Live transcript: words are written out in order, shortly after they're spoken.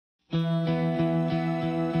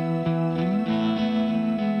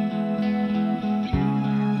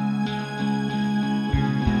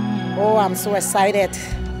I'm so excited.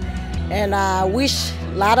 And I wish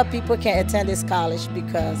a lot of people can attend this college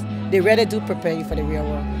because they really do prepare you for the real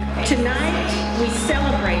world. Tonight, we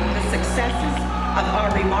celebrate the successes of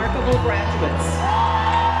our remarkable graduates.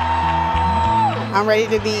 I'm ready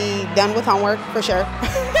to be done with homework, for sure.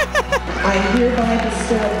 I hereby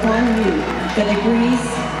bestow upon you the degrees,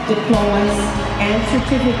 diplomas, and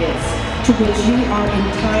certificates to which you are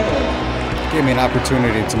entitled. It gave me an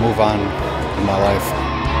opportunity to move on in my life.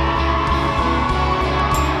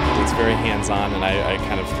 It's very hands-on, and I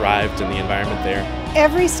kind of thrived in the environment there.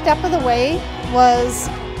 Every step of the way was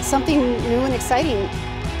something new and exciting.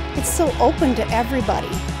 It's so open to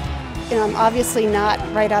everybody. You know, I'm obviously not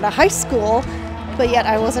right out of high school, but yet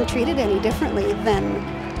I wasn't treated any differently than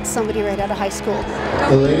somebody right out of high school.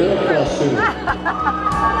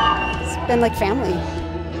 It's been like family.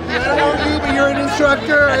 I don't know you, but you're an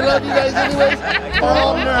instructor. I love you guys anyways. We're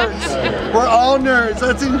all nerds. We're all nerds.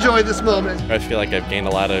 Let's enjoy this moment. I feel like I've gained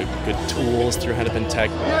a lot of good tools through Hennepin Tech.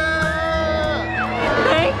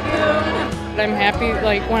 Thank you. I'm happy,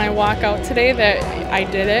 like, when I walk out today that I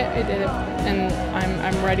did it, and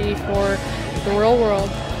I'm ready for the real world,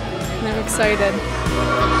 and I'm excited.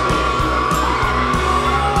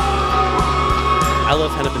 I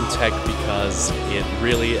love Hennepin Tech because it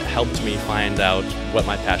really helped me find out what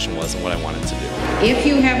my passion was and what I wanted to do. If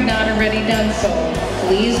you have not already done so,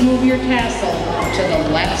 please move your tassel to the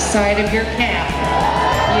left side of your cap.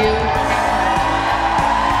 You